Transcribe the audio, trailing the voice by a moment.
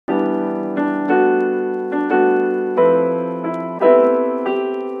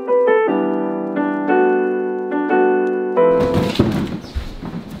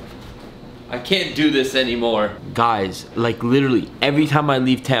can't do this anymore. Guys, like literally every time I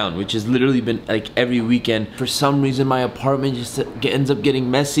leave town, which has literally been like every weekend, for some reason my apartment just ends up getting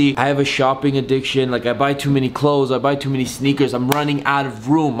messy. I have a shopping addiction. Like I buy too many clothes, I buy too many sneakers. I'm running out of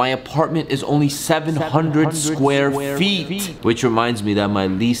room. My apartment is only 700 square feet. Which reminds me that my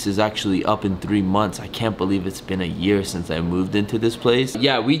lease is actually up in 3 months. I can't believe it's been a year since I moved into this place.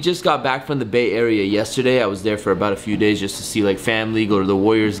 Yeah, we just got back from the Bay Area yesterday. I was there for about a few days just to see like family, go to the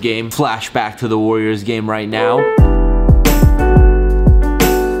Warriors game. Flashback to the Warriors game right now.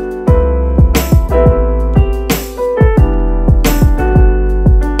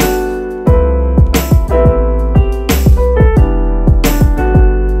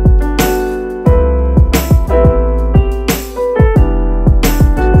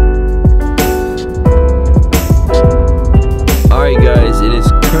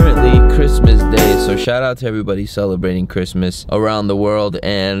 Shout out to everybody celebrating Christmas around the world,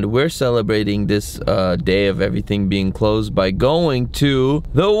 and we're celebrating this day of everything being closed by going to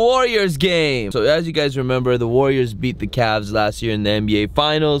the Warriors game. So as you guys remember, the Warriors beat the Cavs last year in the NBA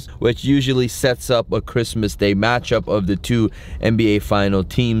Finals, which usually sets up a Christmas Day matchup of the two NBA Final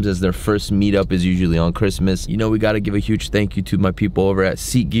teams, as their first meetup is usually on Christmas. You know, we got to give a huge thank you to my people over at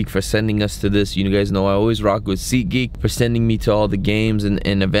SeatGeek for sending us to this. You guys know I always rock with SeatGeek for sending me to all the games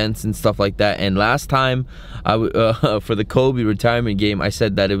and events and stuff like that. And last time for the Kobe retirement game, I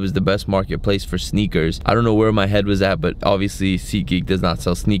said that it was the best marketplace for sneakers. I don't know where my head was at, but obviously SeatGeek does not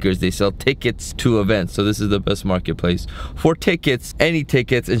sell sneakers. They sell tickets to events. So this is the best marketplace for tickets, any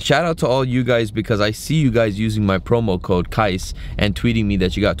tickets. And shout out to all you guys, because I see you guys using my promo code KAIS and tweeting me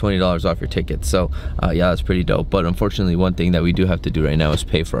that you got $20 off your tickets. So yeah, that's pretty dope. But unfortunately, one thing that we do have to do right now is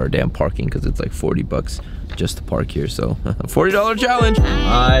pay for our damn parking, because it's like 40 bucks just to park here. So $40 challenge.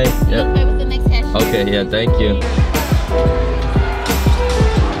 Hi. Yep. Okay, yeah, thank you.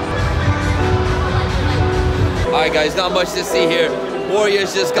 Alright guys, not much to see here.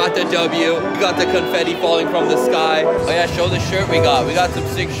 Warriors just got the W. We got the confetti falling from the sky. Oh yeah, show the shirt we got. We got some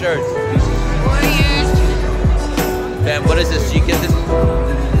sick shirts. Warriors. Fam, what is this? You get this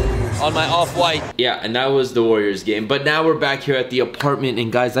on my off-white. Yeah, and that was the Warriors game. But now we're back here at the apartment,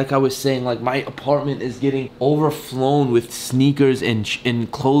 and guys, like I was saying, like my apartment is getting overflown with sneakers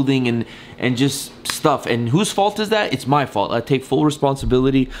and clothing and just stuff. And whose fault is that? It's my fault. I take full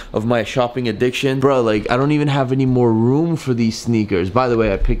responsibility of my shopping addiction. Bro, like I don't even have any more room for these sneakers. By the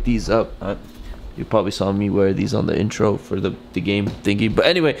way, I picked these up. You probably saw me wear these on the intro for the game thingy. But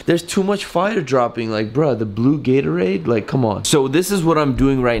anyway, there's too much fire dropping. Like, bruh, the blue Gatorade, like, come on. So this is what I'm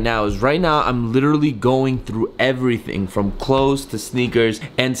doing right now. I'm literally going through everything from clothes to sneakers.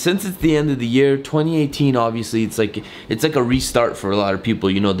 And since it's the end of the year, 2018, obviously, it's like a restart for a lot of people.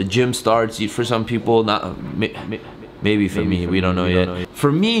 You know, the gym starts. For some people, not... Maybe for me, we don't know yet.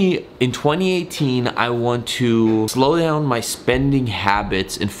 For me, in 2018, I want to slow down my spending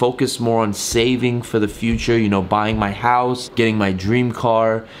habits and focus more on saving for the future, you know, buying my house, getting my dream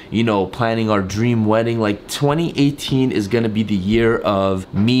car, you know, planning our dream wedding. Like 2018 is gonna be the year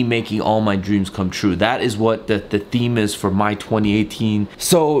of me making all my dreams come true. That is what the theme is for my 2018.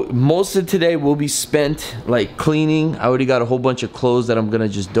 So most of today will be spent like cleaning. I already got a whole bunch of clothes that I'm gonna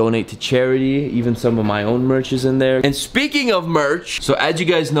just donate to charity. Even some of my own merch is in there. And speaking of merch, so as you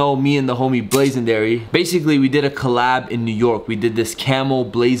guys know, me and the homie Blazendary, basically we did a collab in New York. We did this camel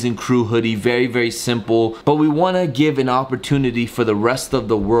Blazing Crew hoodie, very, very simple, but we want to give an opportunity for the rest of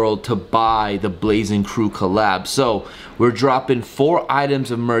the world to buy the Blazing Crew collab. So we're dropping 4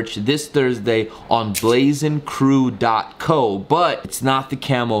 items of merch this Thursday on blazencrew.co, but it's not the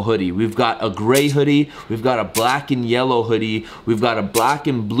camo hoodie. We've got a gray hoodie, we've got a black and yellow hoodie, we've got a black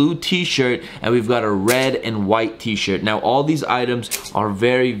and blue t-shirt, and we've got a red and white t-shirt. Now all these items are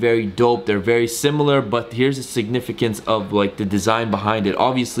very, very dope. They're very similar, but here's the significance of like the design behind it.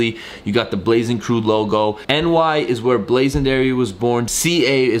 Obviously you got the Blazing Crew logo. NY is where Blazendary was born.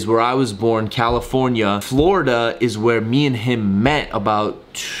 CA is where I was born, California. Florida is where me and him met about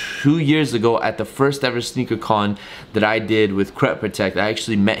 2 years ago at the first ever Sneakercon that I did with Crep Protect. I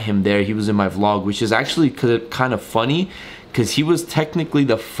actually met him there. He was in my vlog, which is actually kind of funny because he was technically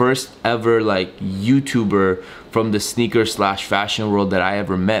the first ever like YouTuber from the sneaker slash fashion world that I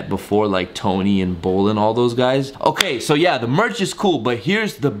ever met before like Tony and Bull and all those guys. Okay, so yeah, the merch is cool, but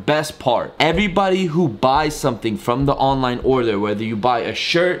here's the best part. Everybody who buys something from the online order, whether you buy a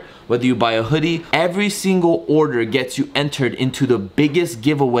shirt, whether you buy a hoodie, every single order gets you entered into the biggest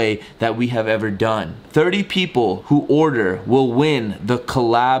giveaway that we have ever done. 30 people who order will win the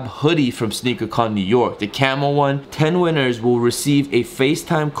collab hoodie from Sneakercon New York, the camo one. 10 winners will receive a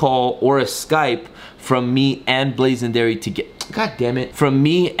FaceTime call or a Skype from me and Blazendary to get God damn it, from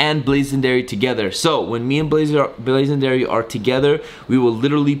me and Blazendary together. So when me and Blazendary are together, we will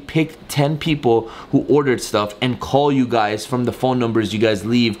literally pick 10 people who ordered stuff and call you guys from the phone numbers you guys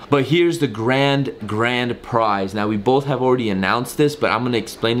leave. But here's the grand prize. Now we both have already announced this, but I'm gonna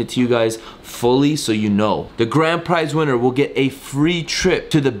explain it to you guys fully so you know. The grand prize winner will get a free trip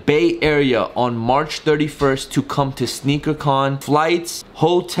to the Bay Area on March 31st to come to Sneakercon. Flights,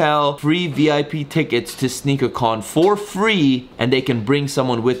 hotel, free VIP tickets to Sneakercon for free, and they can bring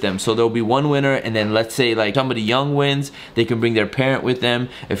someone with them. So there'll be one winner, and then let's say like somebody young wins, they can bring their parent with them.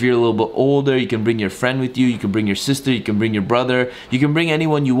 If you're a little bit older, you can bring your friend with you, you can bring your sister, you can bring your brother, you can bring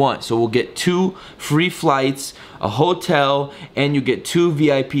anyone you want. So we'll get 2 free flights, a hotel, and you get 2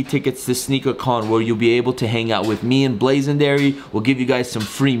 VIP tickets to Sneakercon where you'll be able to hang out with me and Blazendary. We'll give you guys some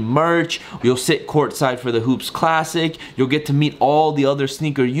free merch. You'll sit courtside for the Hoops Classic. You'll get to meet all the other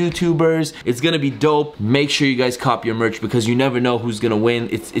sneaker YouTubers. It's gonna be dope. Make sure you guys cop your merch because you never know who's gonna win.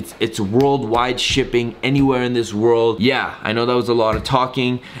 It's worldwide shipping anywhere in this world. Yeah, I know that was a lot of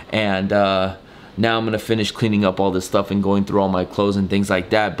talking, and now I'm gonna finish cleaning up all this stuff and going through all my clothes and things like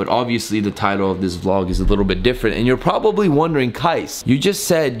that. But obviously the title of this vlog is a little bit different, and you're probably wondering, Kais, you just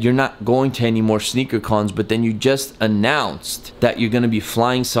said you're not going to any more SneakerCons, but then you just announced that you're gonna be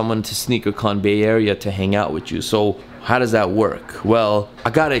flying someone to SneakerCon Bay Area to hang out with you. So how does that work? Well, I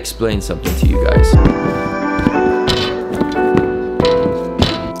gotta explain something to you guys.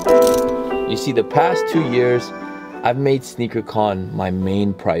 You see, the past 2 years, I've made SneakerCon my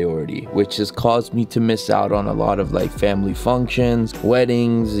main priority, which has caused me to miss out on a lot of like family functions,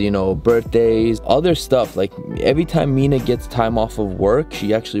 weddings, you know, birthdays, other stuff. Like every time Mina gets time off of work,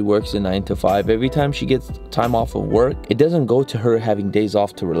 she actually works a 9 to 5. Every time she gets time off of work, it doesn't go to her having days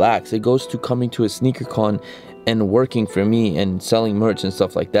off to relax. It goes to coming to a SneakerCon and working for me and selling merch and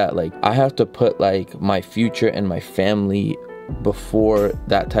stuff like that. Like I have to put like my future and my family before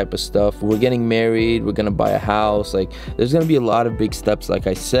that type of stuff. We're getting married, we're gonna buy a house, like there's gonna be a lot of big steps, like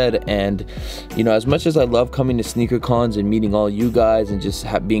I said. And you know, as much as I love coming to SneakerCons and meeting all you guys and just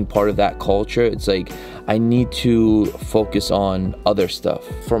being part of that culture, it's like I need to focus on other stuff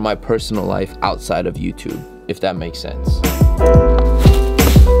for my personal life outside of YouTube, if that makes sense.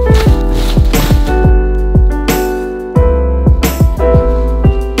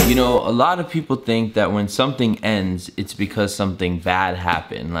 You know, a lot of people think that when something ends, it's because something bad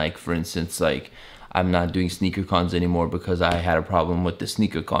happened. Like, for instance, like, I'm not doing SneakerCons anymore because I had a problem with the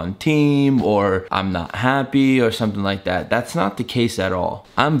SneakerCon team, or I'm not happy or something like that. That's not the case at all.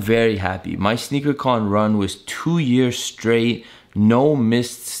 I'm very happy. My SneakerCon run was 2 years straight. No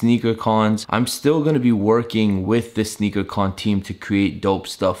missed SneakerCons. I'm still gonna be working with the SneakerCon team to create dope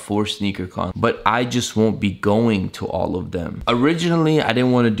stuff for SneakerCon, but I just won't be going to all of them. Originally, I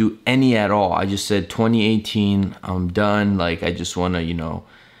didn't want to do any at all. I just said 2018, I'm done. Like, I just want to, you know,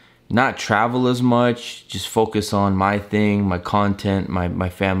 not travel as much, just focus on my thing, my content, my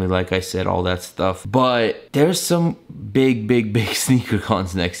family, like I said, all that stuff. But there's some big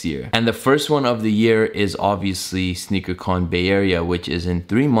SneakerCons next year. And the first one of the year is obviously SneakerCon Bay Area, which is in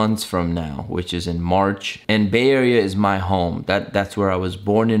 3 months from now, which is in March. And Bay Area is my home. That's where I was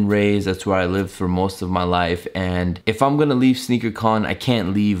born and raised. That's where I lived for most of my life. And if I'm gonna leave SneakerCon, I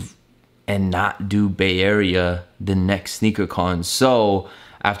can't leave and not do Bay Area the next SneakerCon. So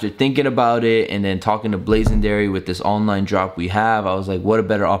after thinking about it and then talking to Blazendary with this online drop we have, I was like, what a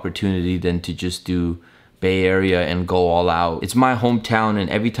better opportunity than to just do Bay Area and go all out. It's my hometown,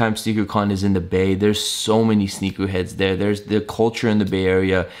 and every time SneakerCon is in the Bay, there's so many sneakerheads there. There's the culture in the Bay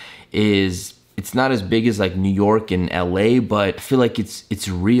Area is, it's not as big as like New York and LA, but I feel like it's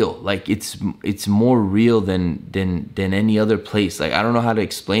real. Like it's more real than any other place. Like I don't know how to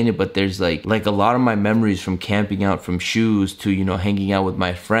explain it, but there's like a lot of my memories from camping out from shoes to, you know, hanging out with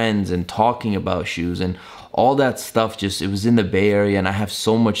my friends and talking about shoes and all that stuff. Just, it was in the Bay Area, and I have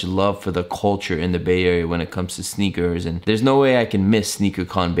so much love for the culture in the Bay Area when it comes to sneakers, and there's no way I can miss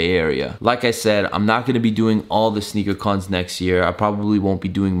SneakerCon Bay Area. Like I said, I'm not going to be doing all the SneakerCons next year. I probably won't be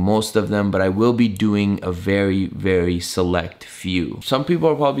doing most of them, but I will be doing a very select few. Some people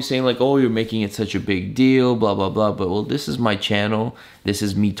are probably saying like, oh, you're making it such a big deal, blah blah blah, but well, this is my channel. This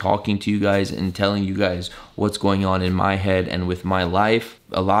is me talking to you guys and telling you guys what's going on in my head and with my life.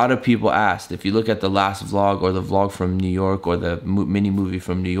 A lot of people asked, if you look at the last vlog or the vlog from New York or the mini movie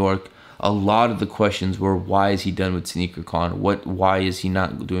from New York, a lot of the questions were, why is he done with SneakerCon? Why is he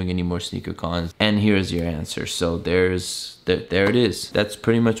not doing any more SneakerCons? And here's your answer. So there it is. That's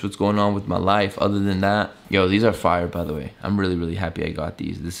pretty much what's going on with my life. Other than that, yo, these are fire, by the way. I'm really happy I got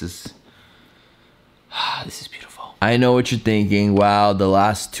these. This is beautiful. I know what you're thinking. Wow, the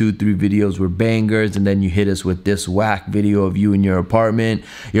last 2-3 videos were bangers, and then you hit us with this whack video of you in your apartment.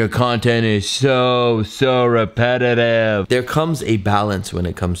 Your content is so repetitive. There comes a balance when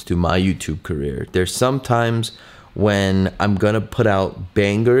it comes to my YouTube career. There's sometimes when I'm gonna put out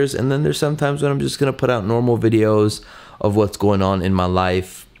bangers, and then there's sometimes when I'm just gonna put out normal videos of what's going on in my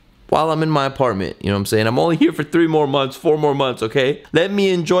life while I'm in my apartment. You know what I'm saying? I'm only here for 4 more months, okay? Let me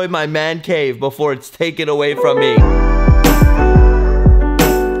enjoy my man cave before it's taken away from me.